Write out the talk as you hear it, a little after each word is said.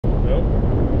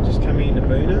just coming into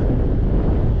Boonah.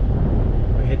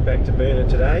 We head back to Boonah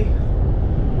today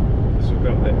because we've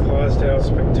got the Clydesdale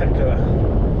Spectacular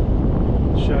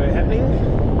show happening.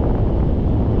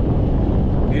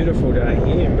 Beautiful day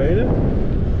here in Boonah,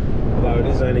 although it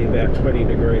is only about 20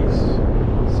 degrees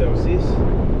Celsius.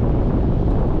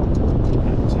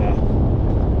 But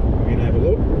we're going to have a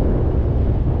look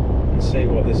and see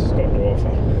what this has got to offer.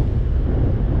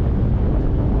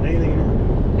 Anything?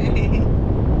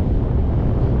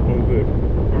 All good.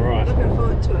 Alright. Looking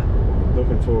forward to it.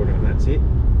 Looking forward to it, that's it.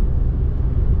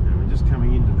 And we're just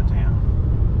coming into the town.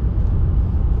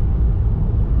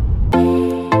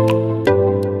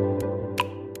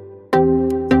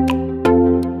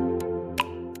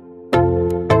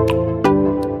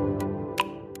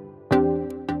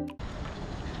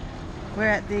 We're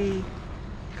at the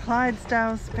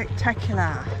Clydesdale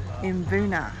Spectacular in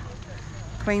Boonah,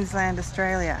 Queensland,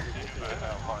 Australia.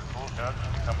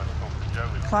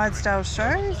 Clydesdale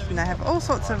shows, and they have all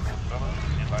sorts of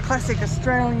classic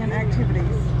Australian activities.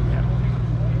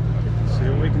 See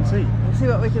what we can see. We'll see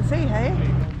what we can see, hey?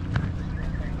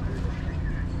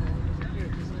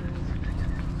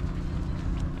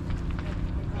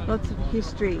 Lots of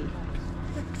history.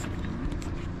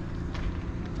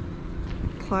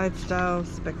 Clydesdale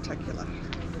Spectacular.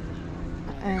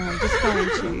 And I'm just going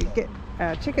to get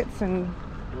our tickets and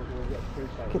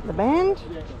get the band.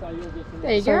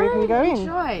 There you so go. we can go in.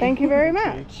 Enjoy. Thank you very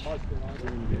much.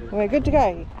 We're good to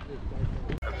go.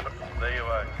 There you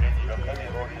are, Ken. You've got plenty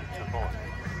of audience support.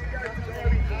 You'll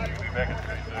be back at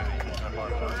 3:30. So my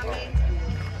first one.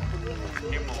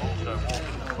 Kim will also walk in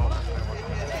the box.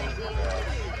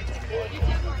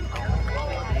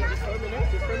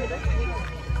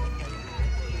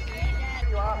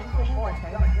 You are in the point.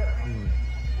 You're going to get it.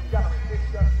 You're going to resist.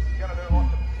 You're going to do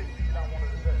lots of things you don't want to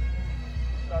do.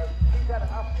 So he's had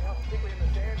enough now, particularly in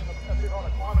the sand and a bit on a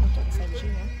climate.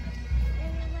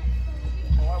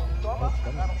 I will stop it,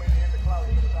 and that'll be the end of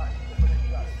Chloe today. For this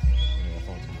show.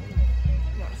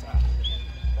 What's that?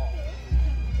 Stop.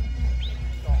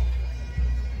 Stop.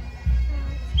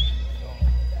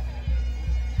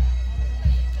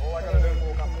 All I got to do is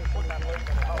walk up and put that leg in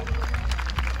and hold it.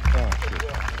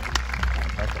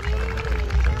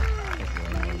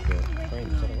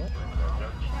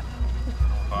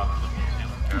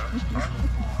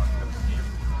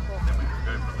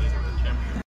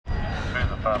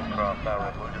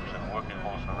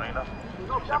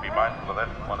 So be mindful of that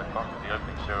at 1 o'clock at the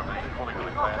opening ceremony. Calling of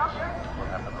the clans will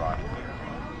happen right here.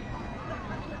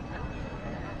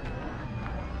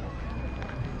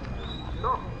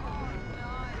 Stop.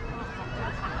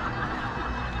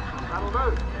 That'll do.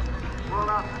 Well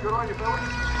done. Good on you, fellas.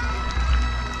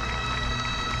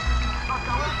 Not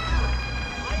going.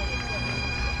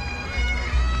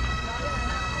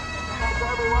 Thanks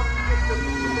everyone. Just to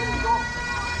finish off.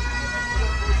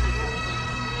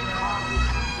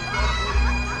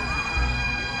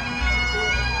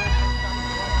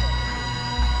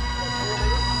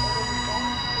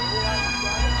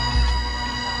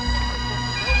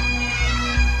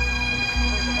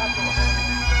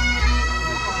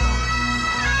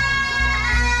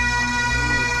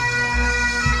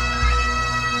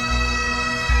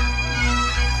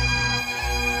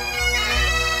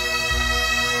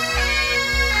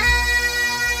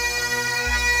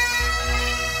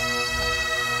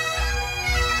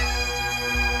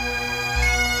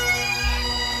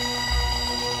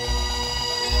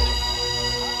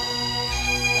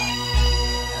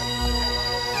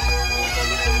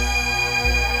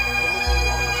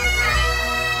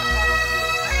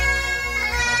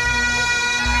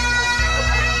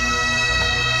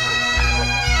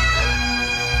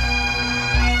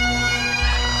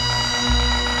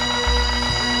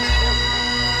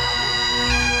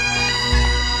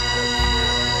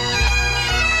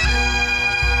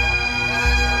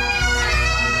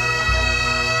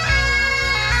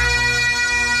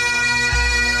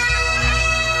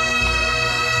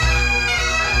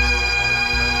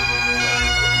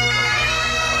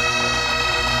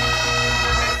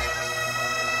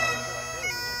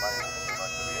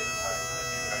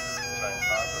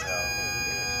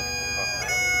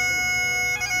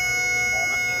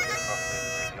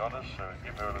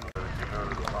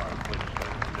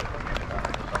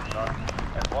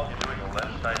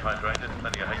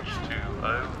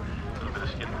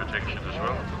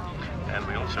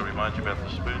 Also remind you about the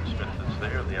spoon smith that's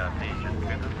there, the artesian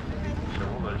method. So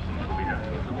all those things will be done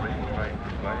in the breeding train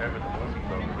display over the working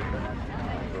dog arena.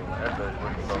 We'll have those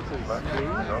working dogs display.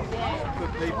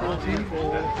 But they brought in for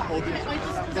all this.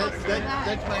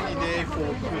 That's mainly there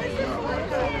for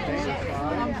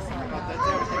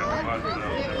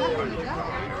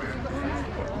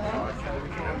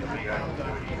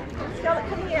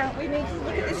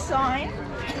sign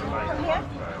from here?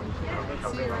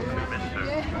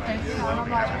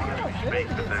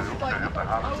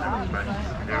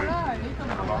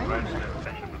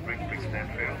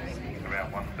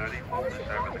 Around 1:30,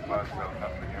 over the Clydesdale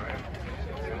country area.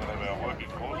 One of our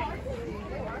working horse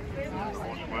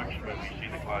works where we see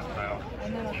the Clydesdale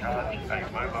charge a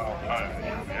mobile home.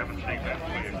 We haven't seen that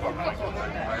 3 o'clock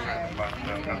around the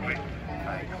Clydesdale country.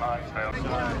 A Clydesdale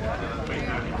where you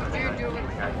can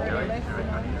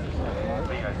stay.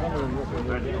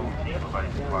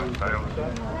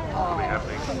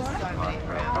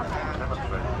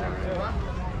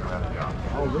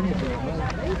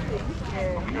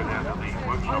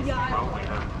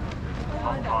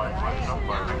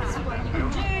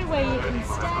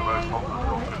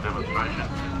 Demonstration.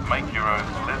 Make your own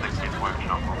leather kit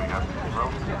workshop where we have as well.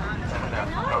 And out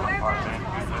to Southern Hemisphere,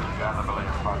 down the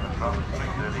Beersheba,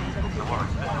 3:30, the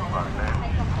Warwick District right there.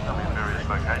 There'll be various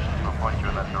locations. We'll point you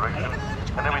in that direction.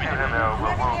 And then we do have our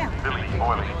World Billy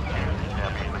Boiling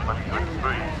Champion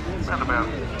 2023, around about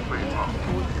 3 o'clock.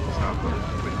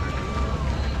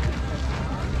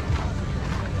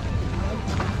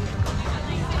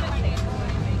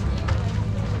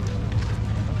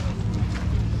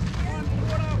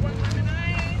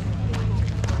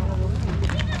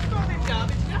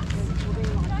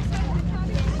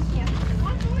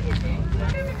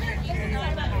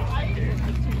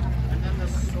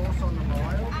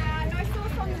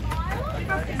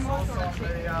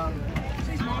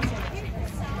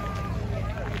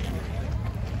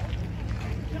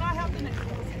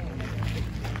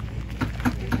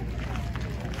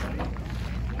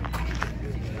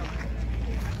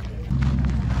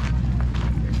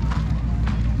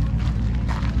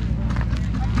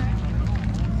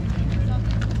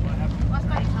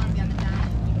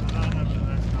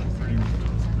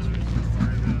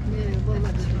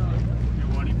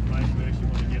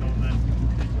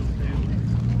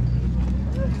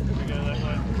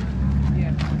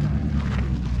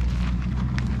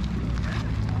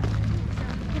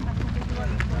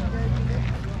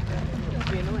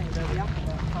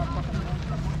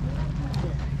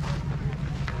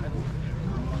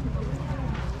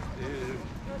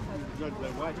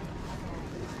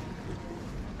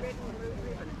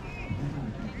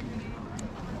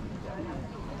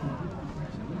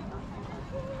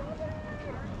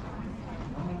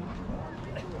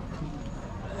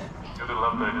 A little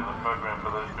update in the program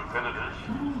for those competitors.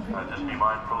 Just be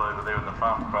mindful over there in the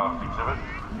farm craft exhibit.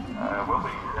 We'll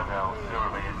be in our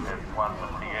ceremony at 1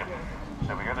 p.m.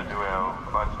 So we're going to do our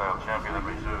Clydesdale Champion and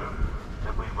Reserve.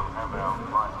 Then we will have our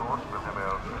light horse, we'll have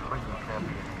our Friesian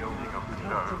Champion gelding of the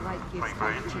show, 3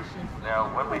 breeds. Now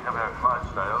when we have our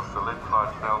Clydesdales, the lead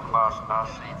Clydesdale class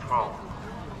RC12,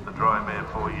 the dry mare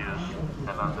 4 years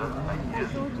and under, 8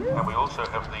 years. And we also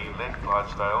have the lead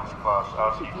Clydesdales class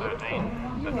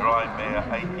RC13, the dry mare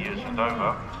 8 years and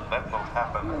over. That will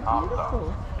happen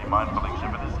after. Be mindful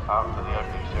exhibitors, after the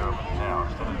opening ceremony now.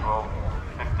 Instead of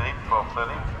 12:15,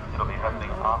 12:30, it'll be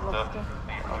happening after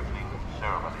the opening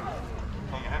ceremony.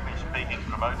 Now you heard me speaking,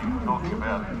 promoting, talking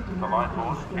about the light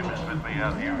horse. Kim is with me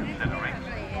out here in Centre Ring.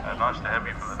 Nice to have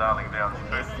you from the Darling Downs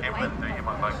Truth. Kim, and you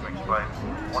might like to explain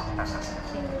what's happened.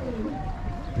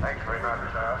 Thanks very much,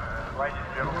 ladies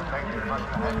and gentlemen. Thanks very much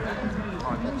for having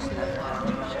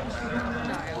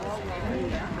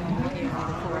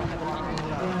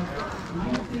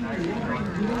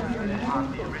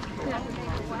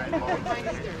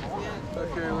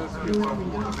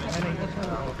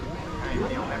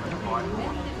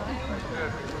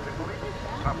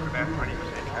Suffered about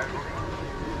 20% casualty.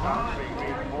 Being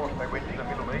reinforced, they went to the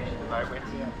Middle East and they went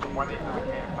from one end of the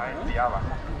campaign to the other.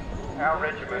 Our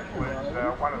regiment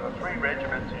was one of the 3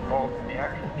 regiments involved in the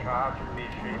actual charge at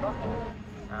Beersheba.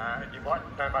 You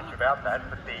mightn't know much about that,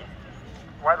 but the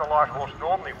way the light horse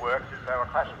normally worked is they were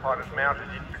classified as mounted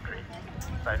infantry.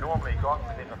 They normally got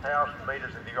within 1,000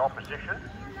 metres of the opposition,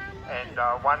 and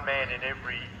one man in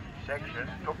every section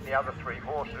took the other 3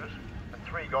 horses, and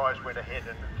 3 guys went ahead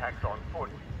and attacked on foot.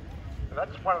 And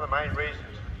that's one of the main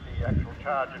reasons the actual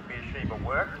charge at Beersheba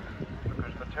worked,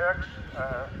 because the Turks,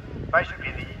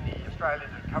 basically the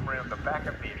Australians had come around the back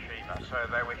of Beersheba, so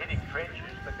they were hitting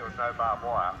trenches, but there was no barbed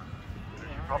wire. As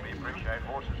you probably appreciate,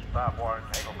 horses, barbed wire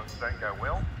entanglements don't go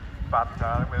well, but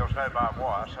there was no barbed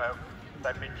wire, so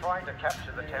they'd been trying to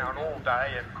capture the town all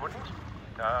day and couldn't,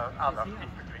 other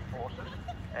infantry forces.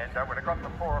 And when it got to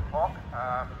 4 o'clock,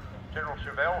 General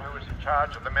Chauvel, who was in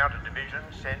charge of the mounted division,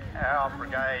 sent our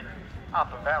brigade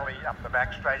up a valley, up the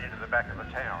back, straight into the back of the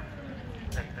town.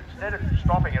 And instead of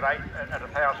stopping at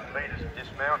 1,000 metres and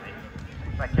dismounting,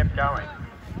 they kept going.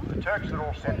 The Turks had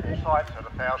all set their sights at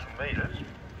 1,000 metres,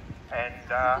 and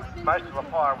most of the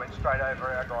fire went straight over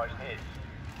our guys' heads.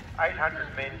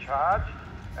 800 men charged,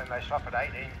 and they suffered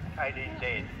 18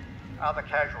 dead. Other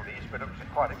casualties, but it was a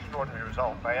quite extraordinary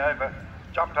result. They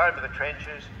jumped over the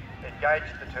trenches,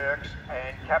 engaged the Turks,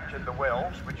 and captured the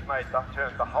wells, which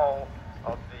turned the whole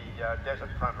of the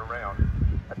desert front around.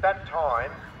 At that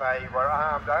time, they were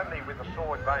armed only with a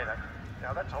sword bayonet.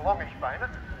 Now that's a longish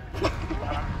bayonet.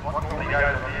 What normally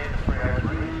goes to the end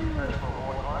 303, that's for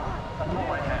wartime. That's all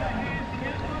they had.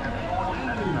 And the swords in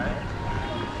that stage,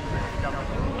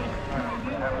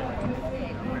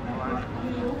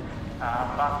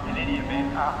 but in any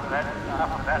event, after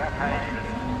that occasion,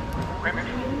 women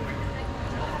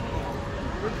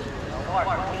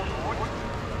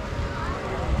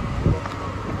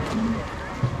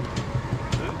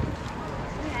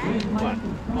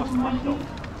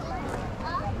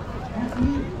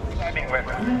stabbing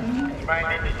weapon. It's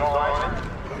mainly designed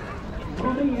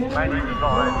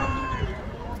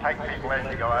to take people as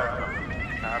you go over them.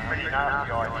 Pretty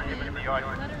nasty idea, but the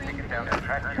idea is to stick it down the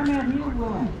track, which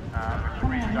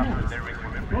reached up with their equipment.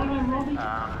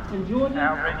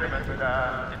 Our regiment did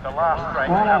the last great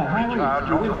cavalry charge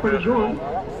of the First World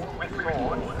War with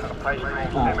swords at a place called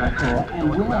Semak in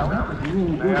North Valley.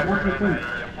 They overran a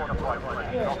fortified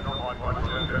place occupied by the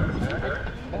Germans.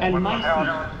 And Mason,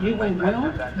 you went well?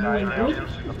 You went good?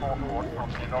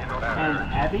 And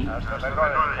Abby? So they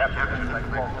not only captured it, they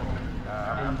fought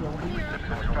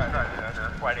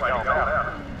way to go about it.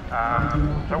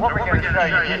 So what we're going to show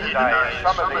you here today is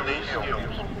some of these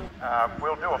skills.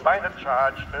 We'll do a bayonet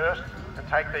charge first and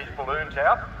take these balloons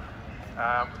out,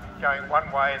 going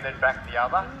one way and then back the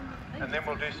other, and then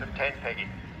we'll do some tent pegging.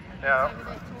 Now,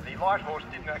 the light horse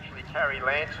didn't actually carry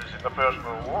lances in the First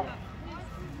World War,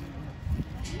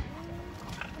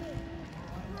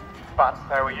 but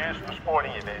they were used for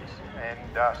sporting events, and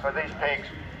so these pegs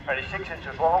are only 6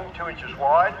 inches long, 2 inches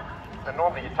wide, and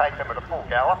normally you take them at a full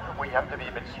gallop, but we have to be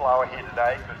a bit slower here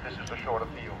today because this is a shorter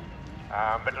field.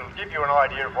 But it'll give you an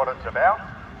idea of what it's about,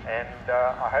 and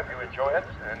I hope you enjoy it.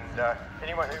 And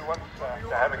anyone who wants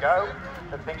to have a go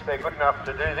and thinks they're good enough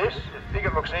to do this, think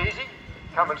it looks easy,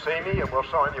 come and see me and we'll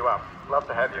sign you up. Love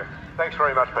to have you. Thanks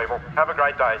very much, people. Have a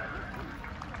great day.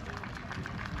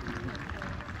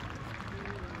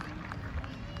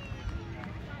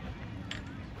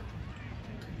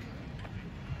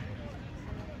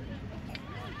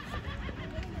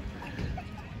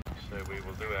 So we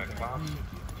will do our class,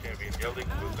 champion gelding,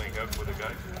 we'll then go for the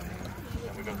gate,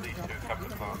 and we've got these two couple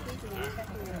of classes to do.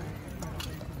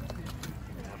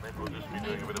 And then we'll just be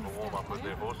doing a bit of a warm-up with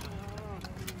their horses.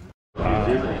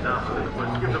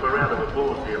 Let's give them a round of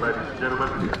applause here, ladies and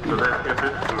gentlemen, for that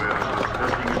effort to our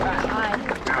judging.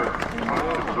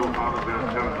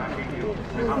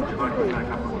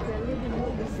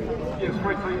 Yes,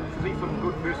 great to see some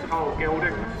good versatile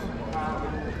geldings.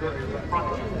 The front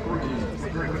group is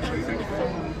very good moving.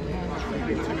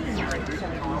 These are going to be very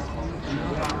versatile.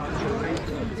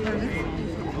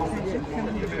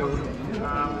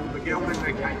 The gelding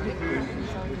that came first,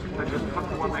 they just cut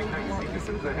the one that came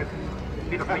second. They have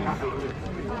better feet to it.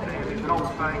 And there's an old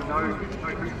saying, no hoof,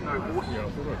 no horse.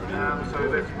 So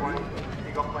that's why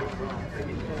you got played for.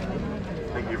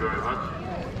 Thank you very much.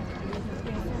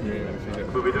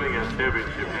 We'll be doing our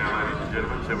championship now, ladies and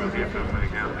gentlemen, so we'll hear from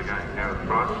Gareth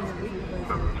Price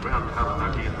from around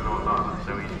Taranaki in the North Island.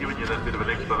 So he's given you that bit of an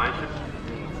explanation,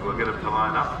 so we'll get him to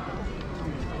line up.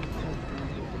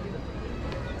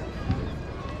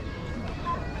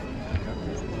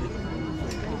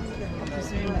 I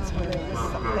presume that's where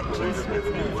there's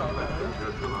pictures.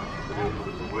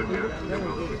 We'll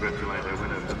congratulate our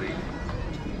winner for the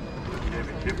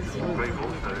championships and cream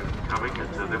also coming, and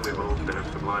then we will also have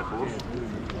some live horse.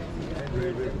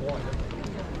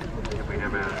 And we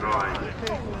have our dry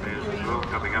mares as well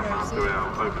coming up after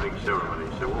our opening ceremony.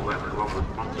 So all that along with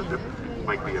sponsorship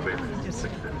make the event a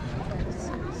success.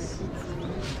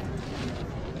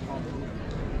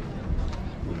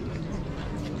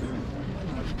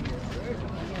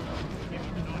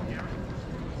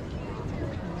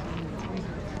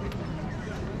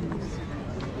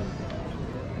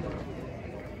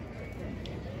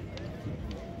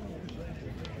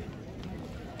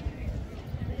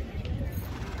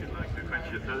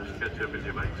 Catch up with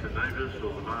your mates and neighbours,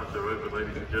 all the bars are open,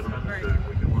 ladies and gentlemen, so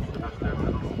we can watch the dust down a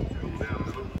little, cool down a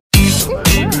little.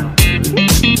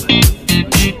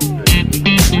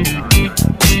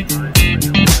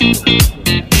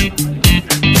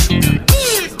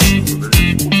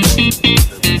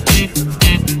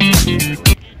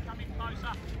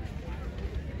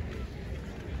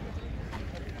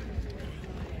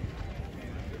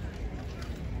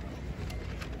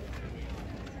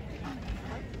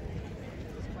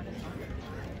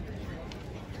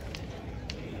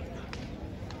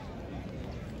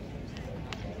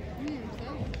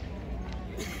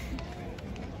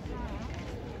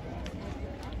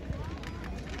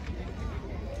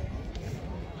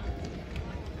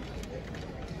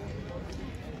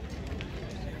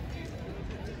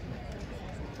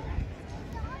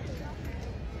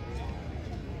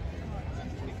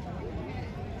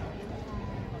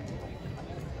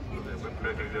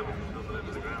 cracking down the southern end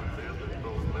of the ground there, the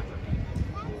Golden Leopard.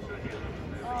 Also here,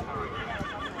 there's the Hurricane.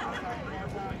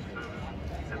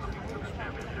 And looking for the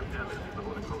championship now, this is the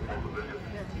horticultural pavilion.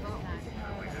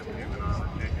 We have here in our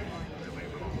juniors, and we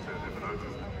will also have an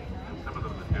open. And some of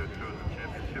them that go through the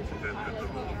championships, that's at the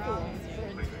Queensland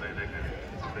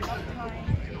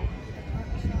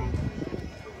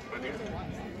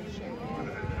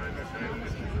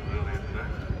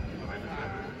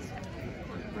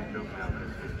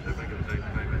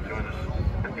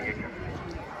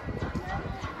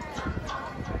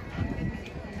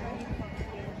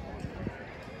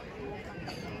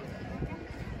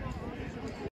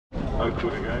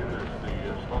Oakwood again is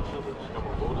the sponsor that's come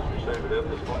on board. As we say, without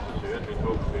the sponsors, you had been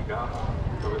talking to Garth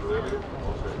a little earlier.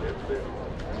 Also, have their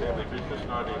family business,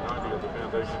 1990 of the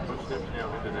Foundation Footsteps, now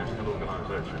an international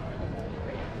organisation.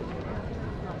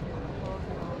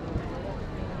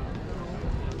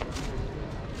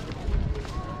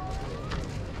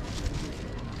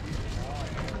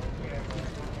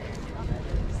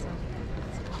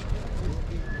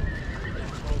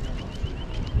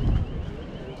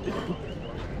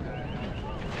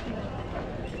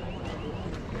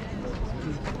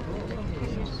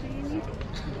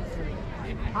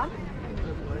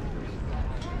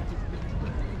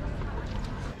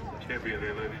 Champion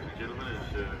there, ladies and gentlemen, is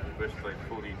breastplate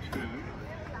 42.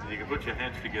 And you can put your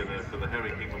hands together for the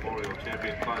Harry King Memorial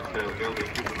Champion, Clydesdale Gelding.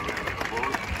 Give them a round of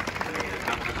applause. And he has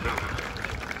done himself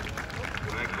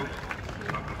the ankles,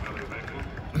 Uncle Valley ankles.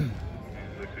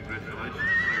 And congratulations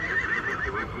to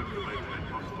Oakwood for making that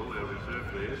possible, our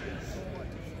reserve there.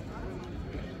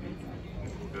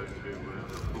 We'll go to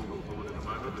the full report in a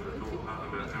moment, but it's all part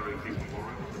of our Harry King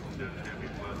Memorial, which is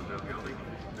Champion Clydesdale Gelding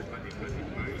for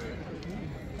 2023.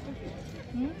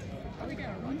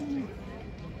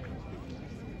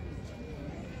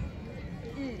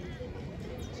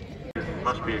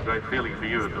 Must be a great feeling for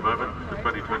you at the moment for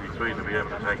 2023 to be able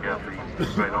to take out the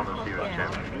great honours here as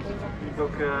champion.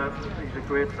 Look, he's a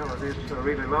great fella, this. I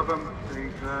really love him.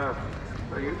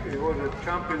 He was a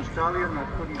champion stallion that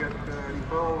couldn't get any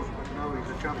foals, but now he's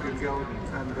a champion gelding,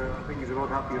 and I think he's a lot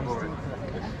happier for it.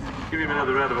 Give him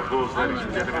another round of applause, ladies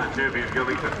and gentlemen, the champion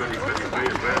gelding for 2023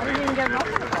 as well.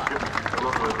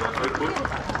 Along with Oakwood,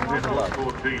 and then all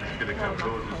 4 teams going to come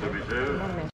forward as a reserve.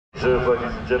 Reserve,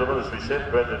 ladies and gentlemen, as we said,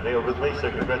 Brandon Neal with me,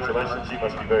 so congratulations, you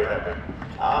must be very happy.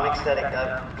 I'm ecstatic.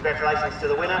 Congratulations to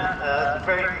the winner.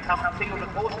 Very tough field of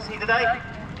horses here today.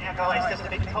 Our guy's just a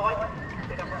bit tight.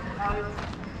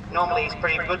 Normally he's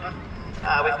pretty good.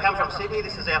 We've come from Sydney.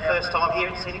 This is our first time here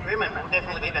at Scenic Rim, and we'll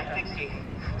definitely be back next year.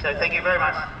 So thank you very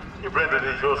much. Yeah, Brendan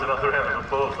enjoys another round of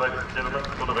applause, ladies and gentlemen,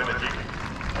 full of energy.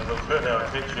 And we'll turn our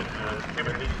attention to him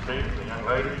and his team, the young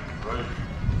lady, Rose,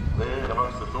 there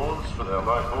amongst the thorns for our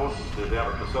live horse. They're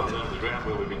down at the southern end of the ground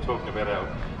where we've been talking about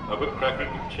our whip cracking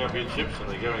championships, and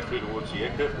they're going through towards the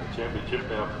Echo championship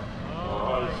now.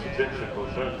 His attention will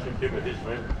show to him and his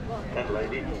men and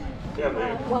lady down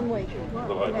there.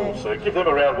 The live horse. So give them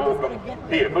a round welcome.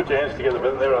 Here, put your hands together,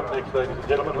 but they're up next, ladies and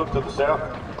gentlemen. Look to the south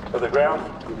of the ground,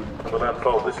 and we'll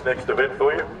unfold this next event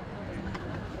for you.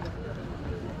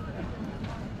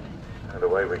 And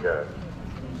away we go.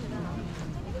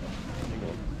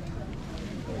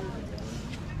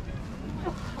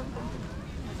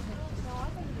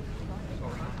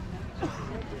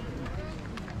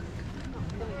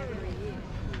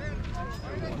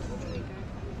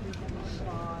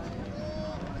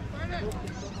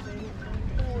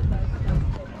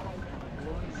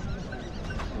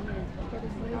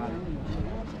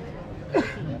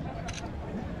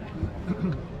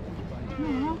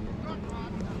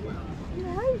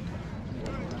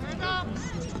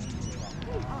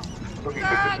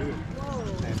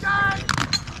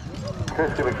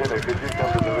 Kirsty McKenna, could you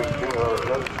come to the ring too?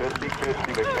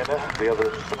 Kirsty McKenna, the other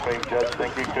supreme judge.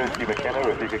 Thank you, Kirsty McKenna,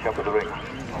 if you could come to the ring.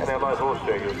 And our light horse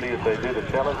show, you'll see as they do the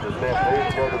challenge, the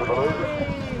stampede, go to the balloon.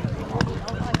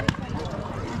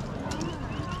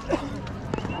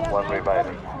 One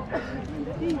remaining.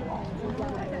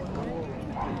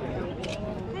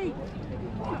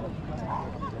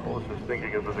 Horse was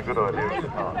thinking it was a good idea at the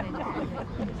time.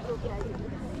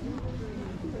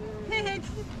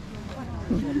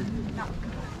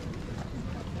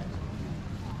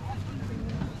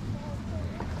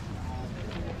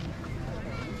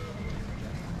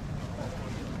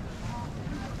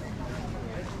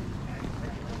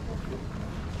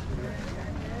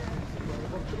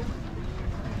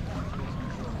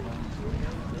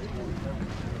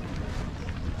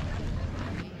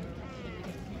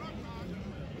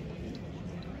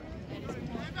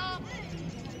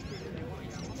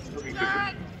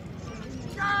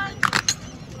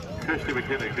 Kirsty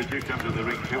McKenna, could you come to the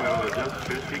ring too? Our other judge,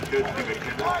 Kirsty McKenna,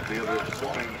 the other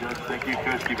ring judge. Thank you,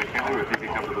 Kirsty McKenna, if you could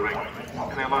come to the ring.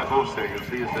 And our live horse there, you'll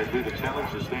see as they do the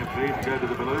challenge, the stampede, and go to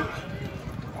the balloons.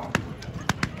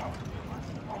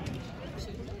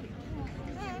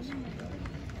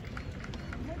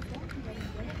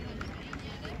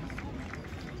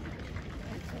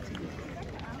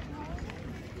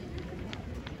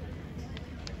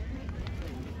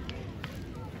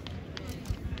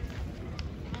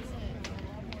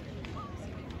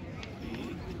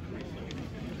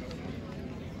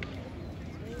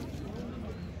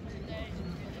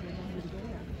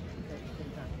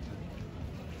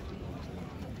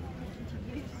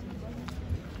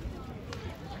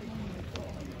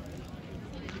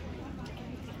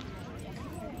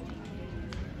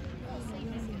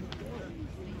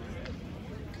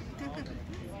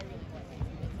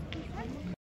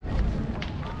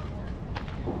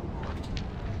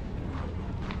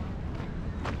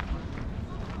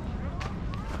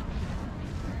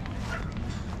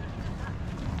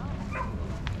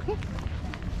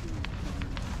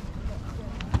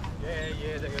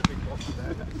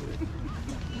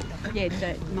 Yeah,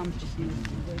 that mum's just used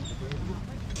to do. Is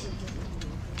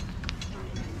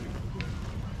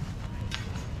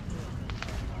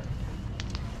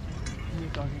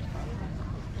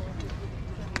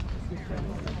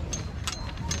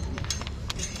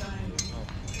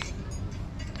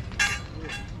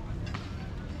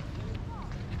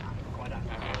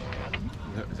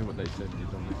that what they said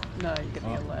is on this? No, you get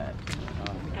the alert.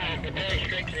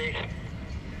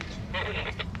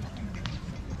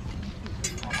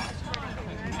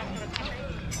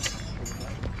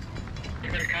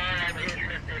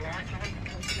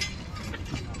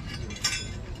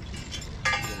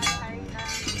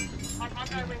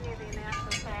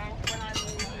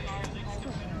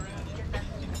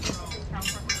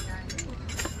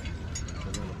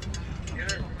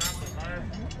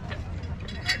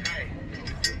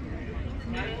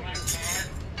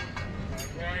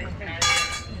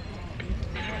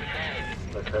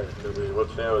 Okay, so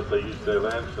what's now is they use their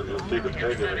lance and you'll see the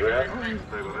peg in the ground.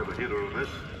 They will have a hitter on this.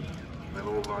 They'll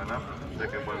all line up.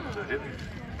 Second one's a hit.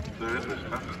 Third was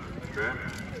cut, grab,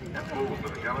 and forward for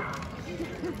the gallop. Give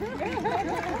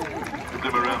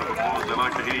them a round of applause. They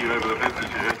like to hear you over the fence, as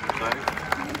you heard them say.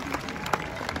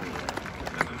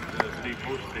 And Steve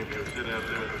Bush team who sit out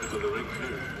there in the middle of the ring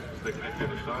too. They connect to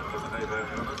the side for the hay bale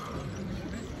runners.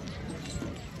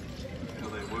 How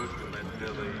they work and that's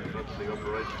how they got the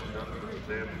operations done.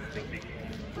 Them thinking,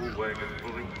 full wagon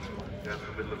pulling down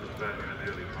the middle of Australia in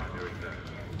the early pioneering days.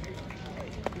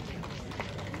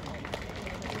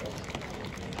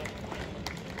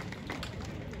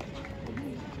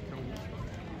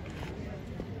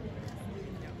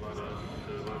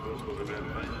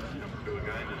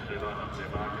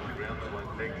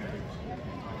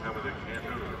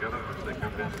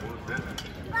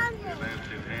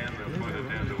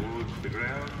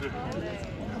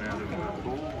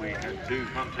 Two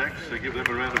contacts, so give them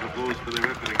a round of applause for their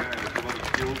effort again. It's a lot of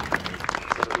skill. Going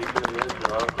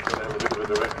to have a bit of a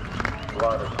direct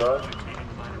line of sight.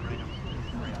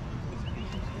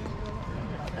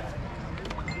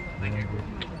 Thank you.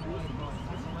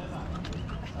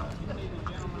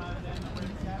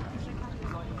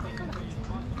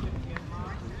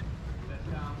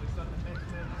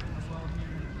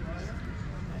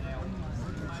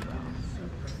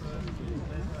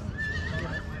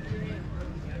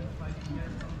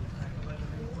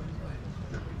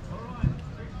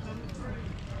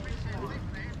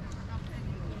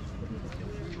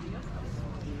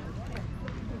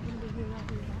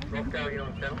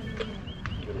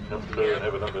 Going to come through and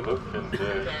have another look and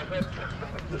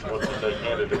just want to say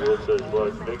candid towards those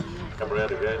wide pegs. Come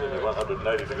around again in a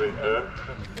 180-degree turn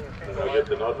and they'll get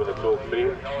the nod when it's all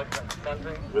clear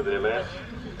with their lance.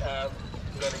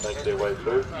 Make their way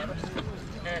through.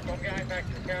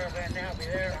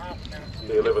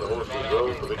 The 11 horses as well,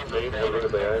 the big team, have a look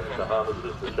at their aims, the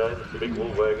harnesses, the chains, the big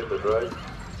wool wagon, the dray,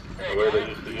 the way they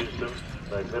used to use them.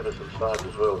 Magnificent sight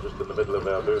as well, just in the middle of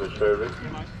our Boonah showroom.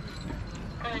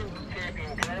 As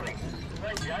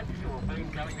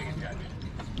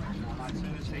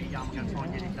soon as he, we're going to try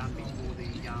and get it done before the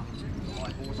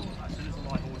light horse. As soon as the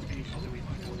light horse finishes, I'll do it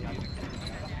before the open.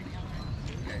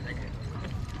 Okay, thank you.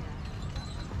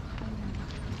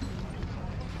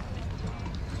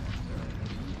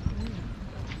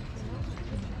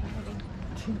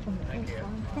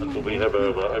 Until we have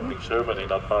our opening ceremony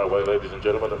not far away, ladies and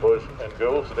gentlemen, and boys and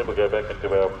girls, and then we'll go back into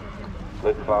our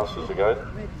red classes again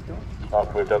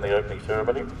after we've done the opening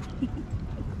ceremony.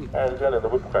 And again in the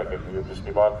whip cracking, you just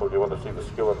be mindful you want to see the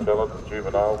skill and talent, the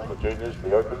juveniles, the juniors,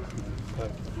 the open.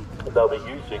 they'll be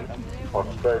using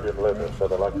Australian leather, so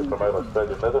they like to promote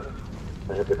Australian leather.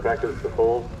 They have the crackers, the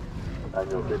falls,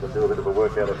 and you'll see them do a bit of a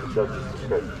workout at the judges'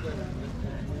 discretion.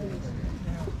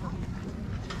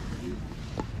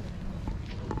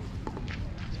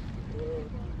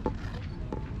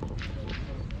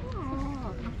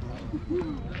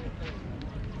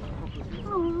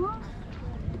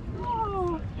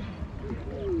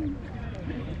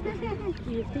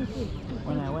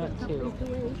 When I went to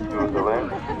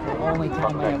The only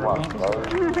time I ever went to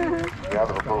the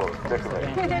other full of chicken.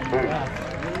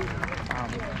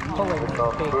 Polo was a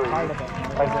big part of it.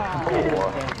 And it was a competitive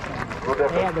event. So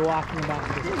they had to walk me back.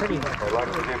 It was pretty good. They like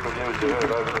the different news you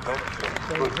heard over the fence.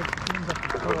 Good.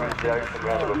 Appreciation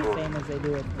round of applause. Same as they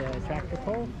do at the tractor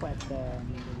pull, but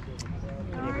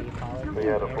whatever you call it. We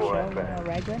had a full show, band.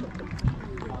 Raglan.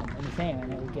 And the same,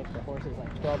 and they would get the horses,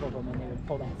 like 12 of them, and they would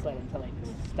pull that sled until they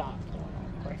just stopped. The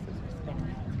horses were spinning.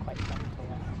 It was quite fun to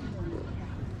watch.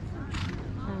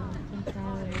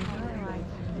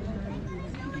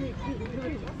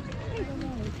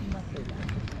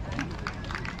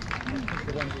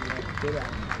 The ones that you did on.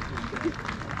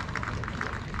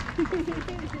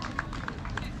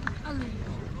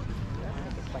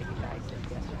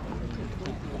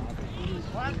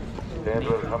 Stand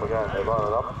ready, come again. They line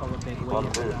it up. 1,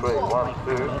 2, 3. 1,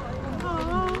 2.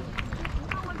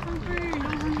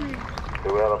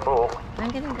 2 out of 4. I'm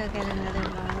gonna go get another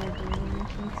bottle of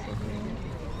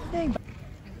beer.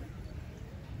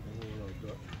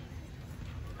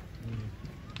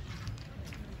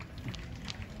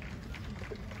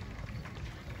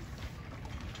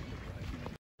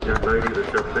 Young lady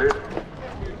that's up there.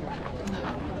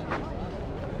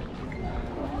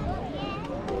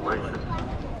 Formation.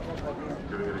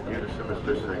 Giving it a unison as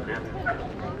best they can.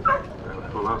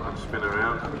 Pull up and spin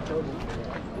around.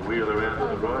 Wheel around to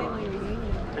the right.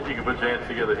 And you can put your hands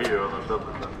together here on the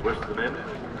western end.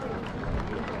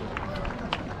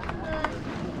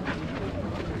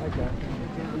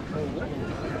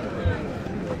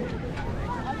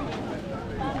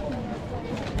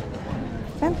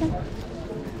 Something.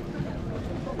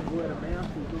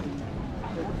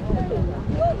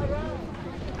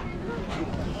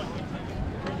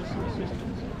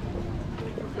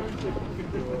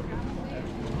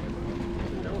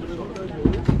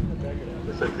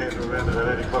 Let's take hands around in an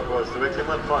anti-clockwise direction.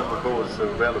 One final course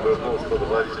of round the world course for the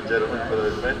ladies and gentlemen, for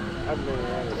those men.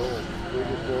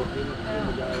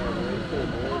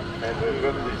 And we've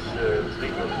got this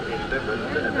stigma in Denver,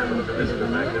 and have a look at this for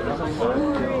magnificent sight.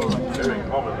 Very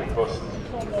commonly across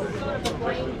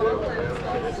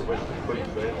Western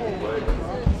Queensland,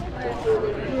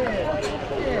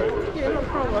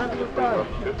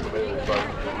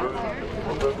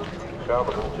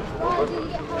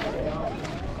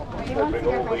 They bring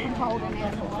all the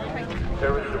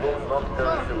perishables,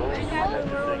 non-perishables, and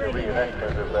you're seeing a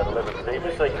reenactment of that 11 team.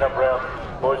 As they come round,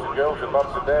 boys and girls and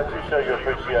mums and dads, you show your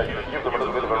appreciation. Give them a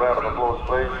little bit of a round of applause,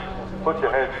 please. Put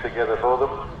your hands together for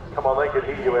them. Come on, they can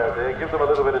hear you out there. Give them a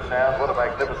little bit of sound. What a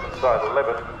magnificent sight.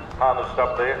 11 harnessed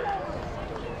up there.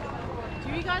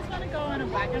 Do you guys want to go on a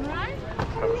wagon ride?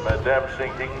 From dam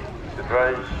sinking to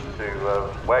drays to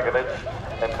wagonettes,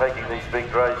 and taking these big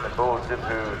drays and boards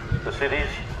into the cities.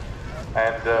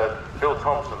 And Phil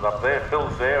Thompson's up there.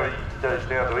 Phil's there. He goes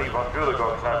down to Yvonne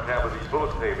Goolagong's hometown with his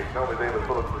bullets here. He told me there were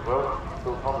bullets as well.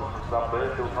 Phil Thompson's up there.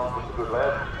 Phil Thompson's a good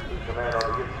lad. He's the man on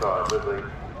the inside with the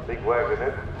big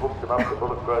wagonette. Hooks them up to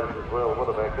bullet drays as well. What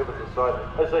a magnificent sight.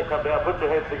 As they come down, put your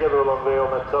hands together along there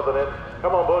on that southern end.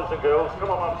 Come on, boys and girls.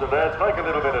 Come on, mums and dads. Make a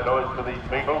little bit of noise for these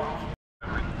people.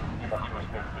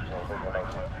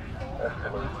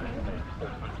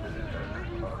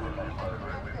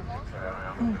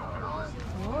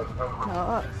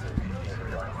 Oh.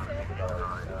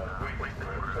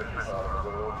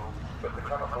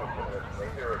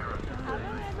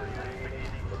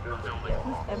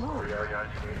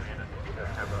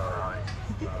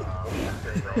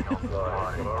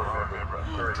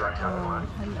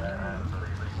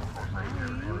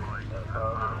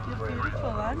 You're beautiful,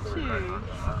 aren't you?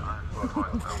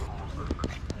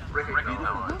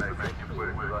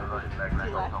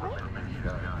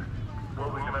 Well,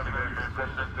 we can only do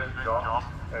this job,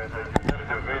 and if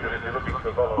you're looking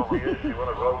for volunteers, you want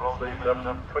to roll sleeves up,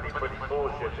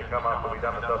 2024 shifts to come up and we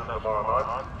done and dusted tomorrow night,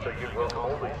 so you welcome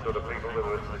all these sort of people,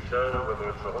 whether it's the show, whether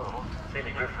it's the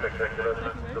Scenic Rim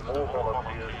Spectacular. The more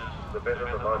volunteers, the better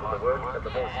the light of the work, and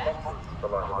the more sponsors, the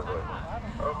light of the work.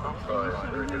 Oh, I'm sorry,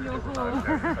 very good.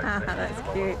 That's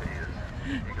cute.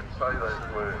 can say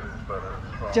those words, but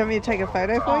it's Do you want me to take a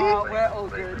photo for you? Oh, we're all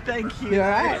good, thank you. You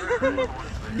alright?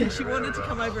 Yeah, she wanted to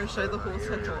come over and show the horse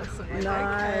her horse. And we're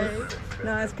Nice. okay.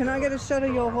 Nice. Can I get a shot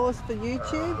of your horse for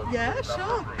YouTube? Yeah,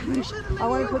 sure. Can you show the I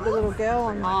won't lady put the your little horse? girl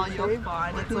on Oh, YouTube. you're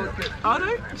fine. It's all good. Oh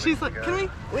no, she's like, can we?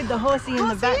 With the horsey in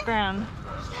the background.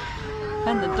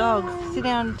 And the dogs. Sit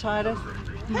down, Titus.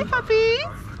 Hey puppies.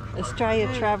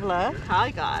 Australia Traveller.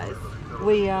 Hi guys.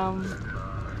 We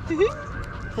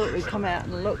thought we'd come out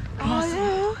and look.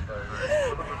 Oh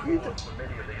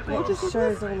What this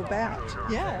show's all about.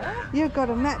 yeah. You've got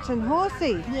a matching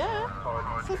horsey. Yeah.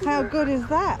 How good is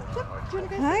that?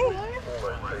 Hey?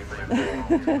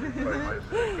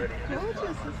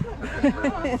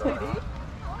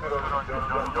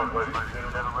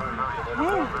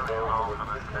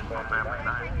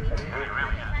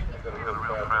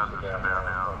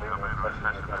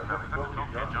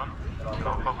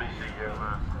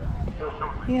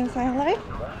 You gonna say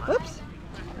hello? Oops.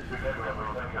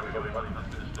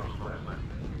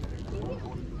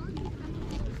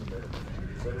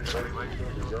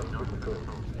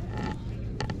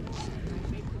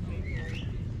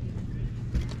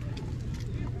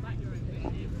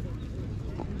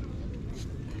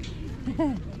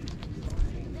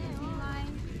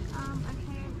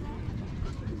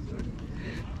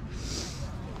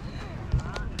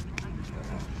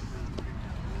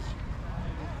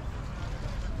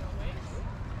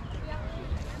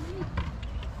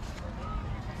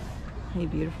 Hey,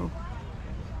 beautiful.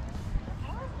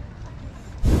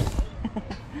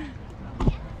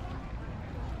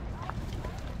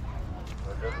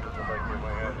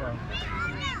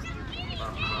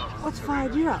 What's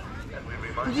fired you up?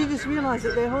 Did you just realise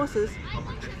that they're horses?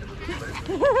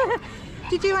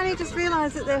 Did you only just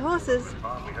realise that they're horses?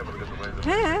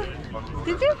 Yeah?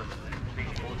 Did you?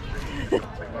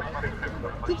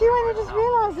 Did you only just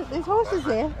realise that there's horses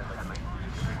there?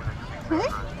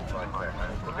 Huh?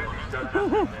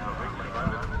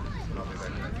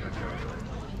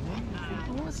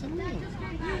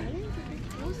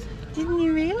 Didn't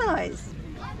you realise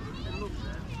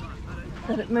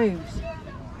that it moves?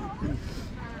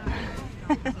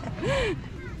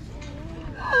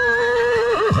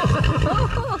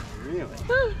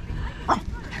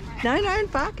 Really? No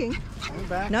barking.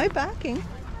 No barking.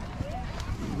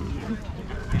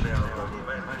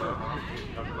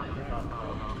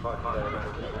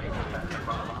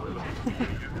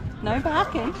 No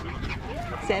barking.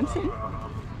 Samson.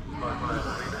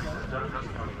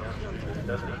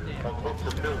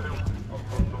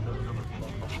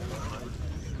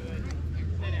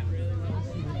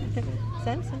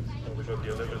 Samson.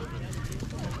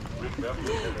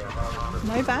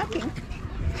 No barking.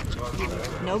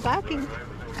 No barking.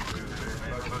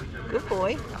 Good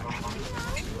boy.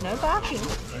 No barking.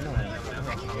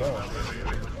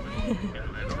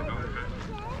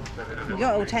 You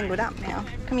got all tangled up now.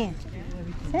 Come here.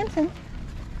 Samson.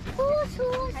 Horse,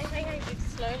 horse. Hey,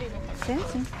 slowly.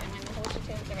 Samson. And when the horse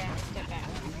turns around, step out.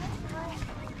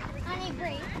 Honey,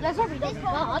 breathe. That's what this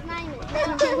one's name is.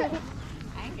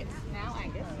 Angus. Now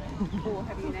Angus. Or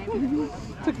have you named it?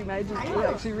 Took him ages to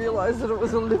actually realise that it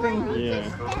was a living, Yeah.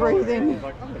 breathing.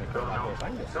 There's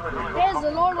a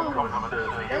lot of them.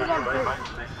 There's a lot of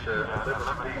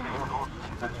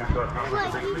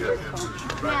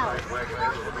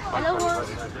Hello, horse.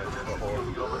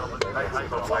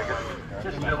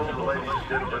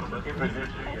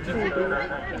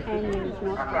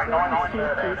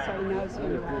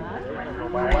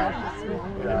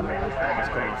 It's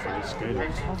going for the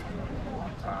scooters.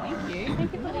 Thank you.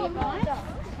 Thank you for the advice.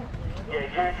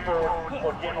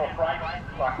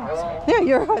 Yeah,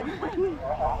 you're right.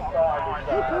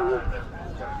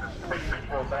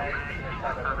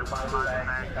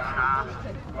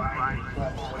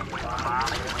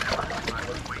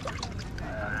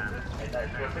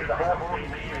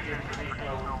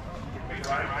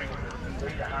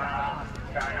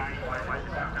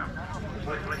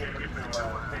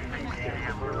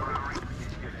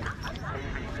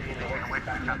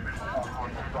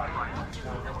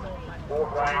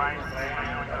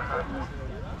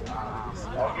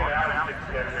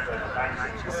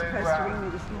 She's supposed to ring me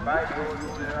this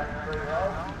morning.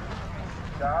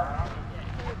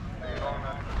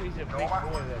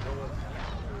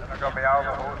 And I got my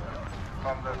older horse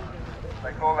from the,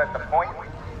 they call that the point.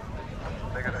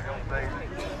 They got a hill seed.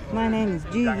 My name is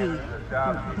Doogie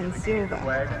and Silver.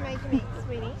 Make me,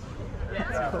 sweetie.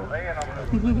 That's cool. Me and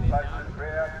I'm the closest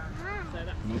crowd.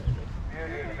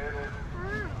 Beauty in the middle.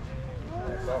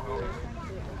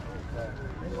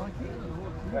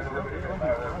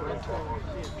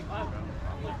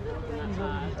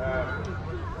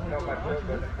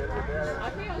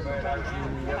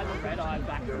 red eye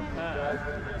back from her.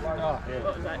 Oh, yeah. It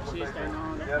was that Tuesday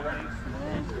night.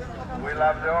 We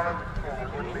love doing them.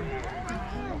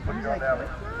 We'll put you on down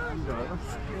there.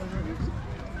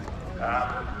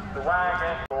 The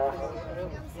wagon horses,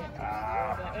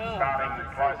 starting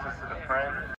closest to the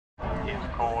front, is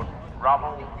called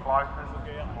Rubble, closest,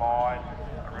 Clyde,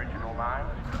 original name,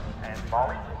 and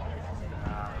Molly.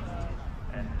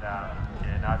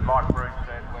 Like Bruce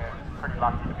said, we're pretty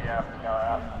lucky to be able to go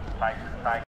out and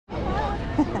take.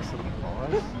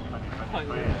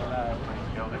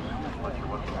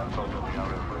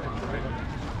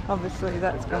 Obviously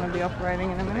that's going to be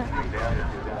operating in a minute.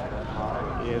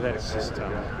 Yeah, that's just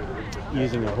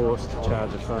using a horse to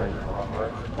charge a phone.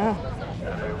 Oh.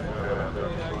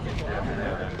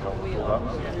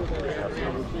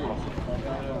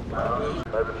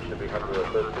 Nobody should be hungry or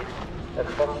thirsty, and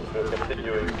sponsors will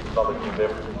continuing knowledge of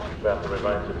them throughout the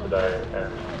remains of today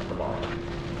and tomorrow.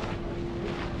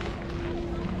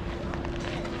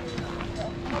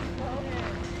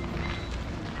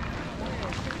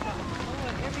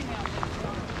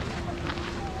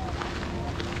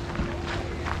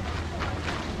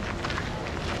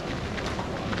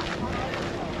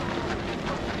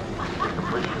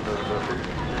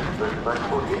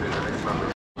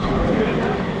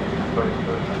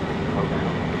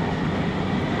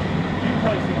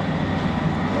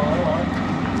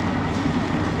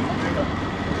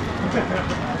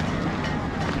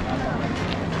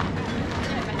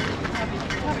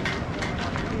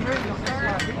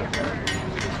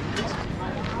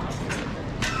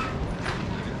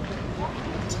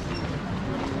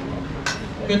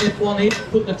 Going to lift one in,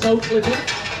 put the toe clip in.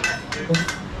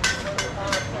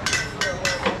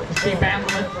 Just keep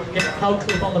handling it, get the toe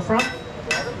clip on the front.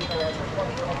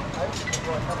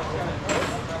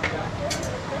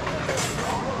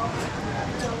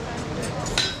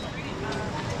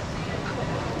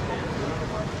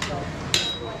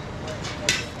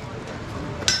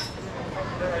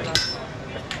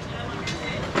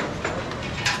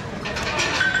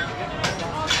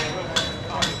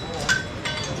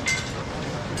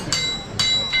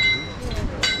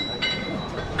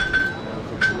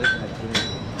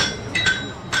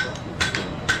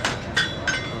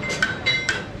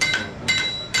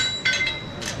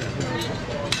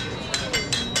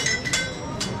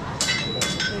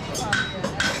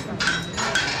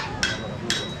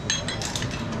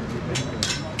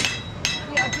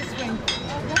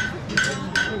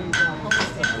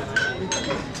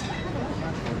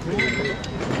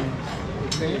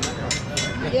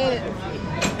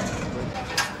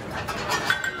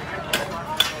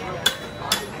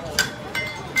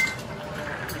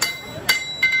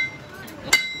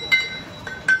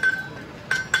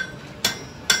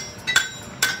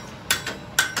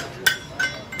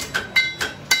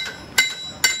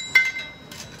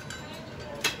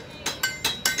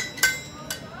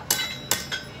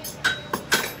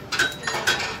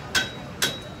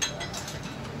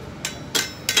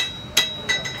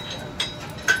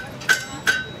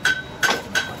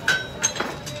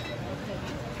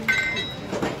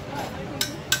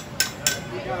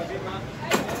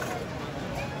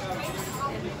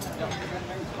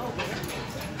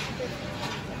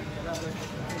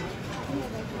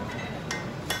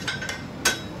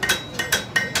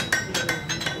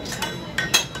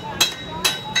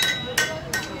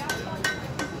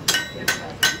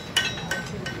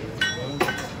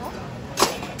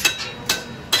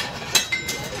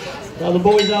 Now the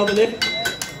boys over there,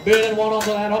 burning one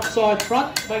onto that offside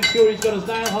front, make sure he's got his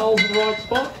nail holes in the right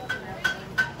spot.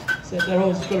 Said they're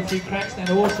always got a few cracks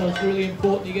now also, it's really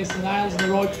important he gets the nails in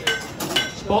the right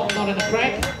spot, not in a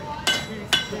crack.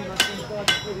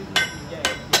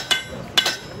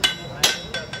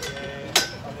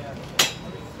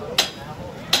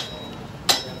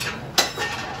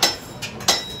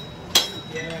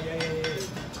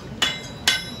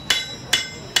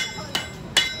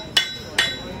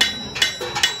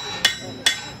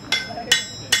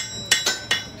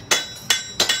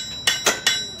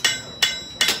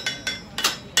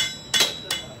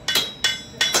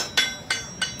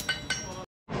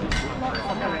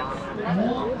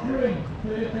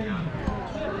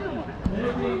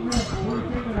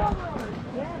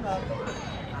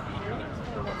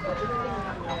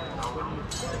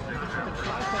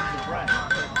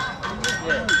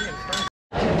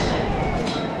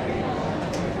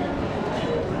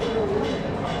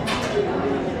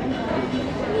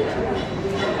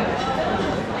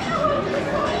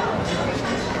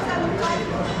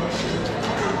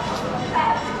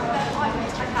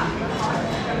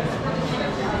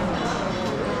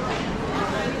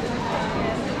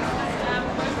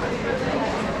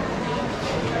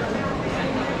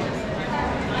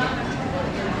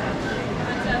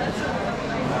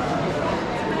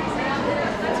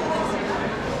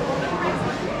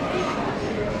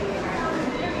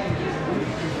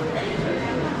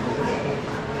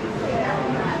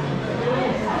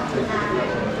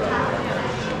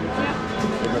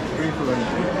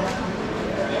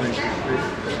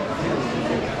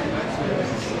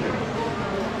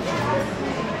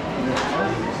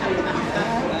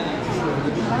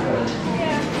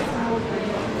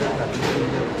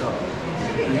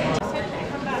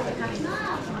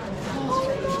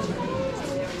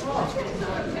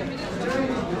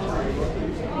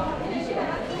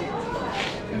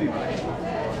 anyway,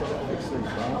 fix these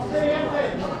bars.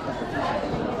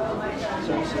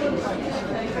 So it's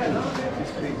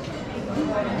this big.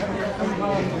 I haven't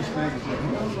got this magazine.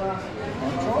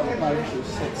 I'm trying to make sure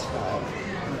set scale.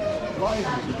 Blades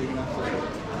are big enough for it.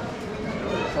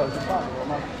 So it's fun. I'll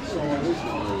make the size.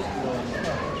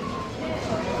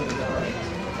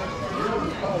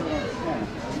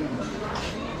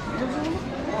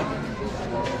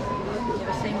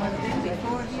 Never seen one do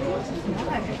before,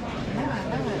 have you? No.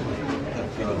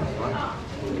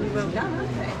 Pretty well done,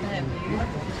 aren't they?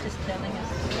 It's just telling us.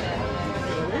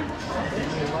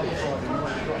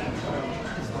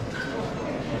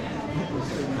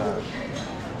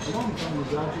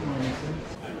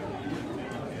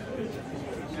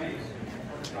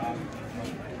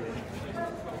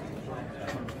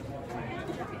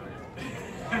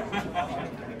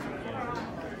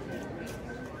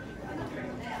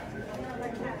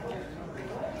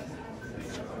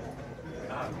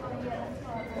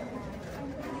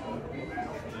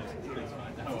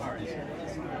 No worries.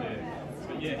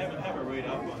 But yeah, have a read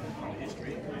up on the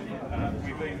history.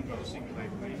 We've even got a single leg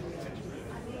visual out.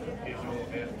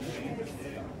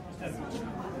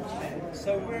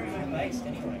 So where are you based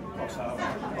anyway?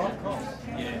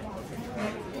 Yeah.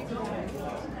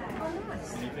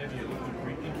 And if ever you're looking for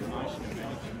information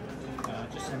about it,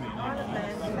 just send me an email.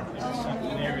 It's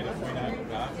an area that we don't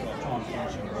look after. I'll try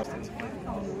and find you.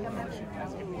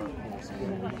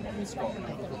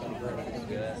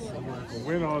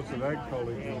 When I was at Ag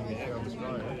College in South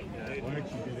Australia, I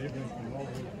actually did everything from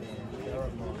logging,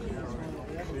 carrot,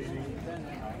 seeding,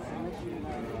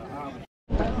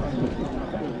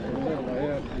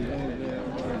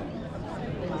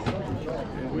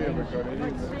 we haven't got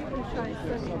any, but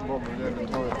there's some problem with that at the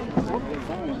time.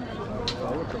 I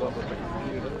looked it up at the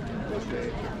computer, just to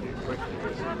answer a few questions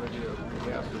when you're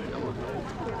out to the other.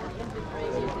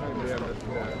 And it came down that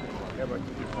how much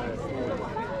did you pay it for?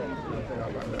 I think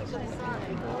I got that.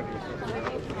 When you sort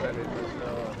of put that in this,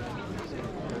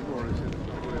 there's more is in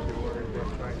whatever you want in that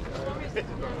range.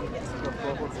 It's not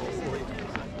profitable for you.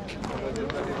 And they did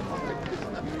that in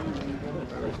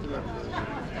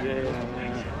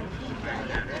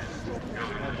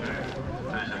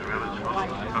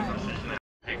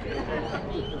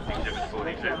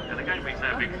And again, we say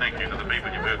a big thank you to the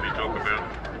people you've heard me talk about.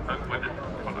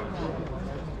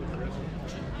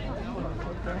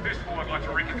 First of all, I'd like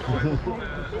to recognise the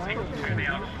people who turned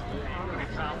out for the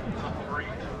example of the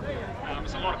breed.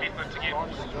 There's a lot of effort to get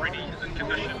horses ready,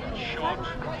 conditioned, shod,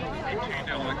 and turned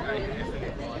out okay.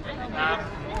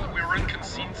 We're in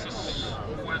consensus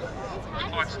with the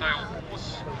Clydesdale horse.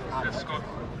 It's got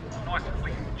nice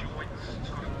clean joints, it's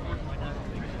got a good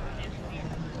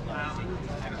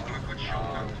and it's got a good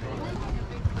shoulder.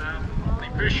 The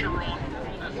pressure on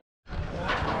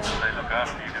They look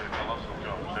after you, do a colossal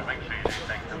job, so make sure you do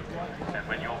thank them. And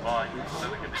when you're buying the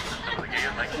conditions of the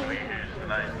gear, make sure you use the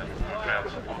name that the proud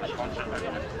supporter sponsor.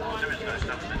 There is no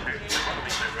substitute. You want to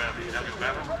be so proud of your value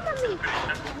battle. It's pretty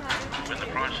simple. When the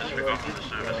price is forgotten, the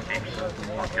service keeps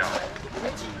on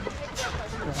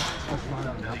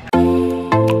going.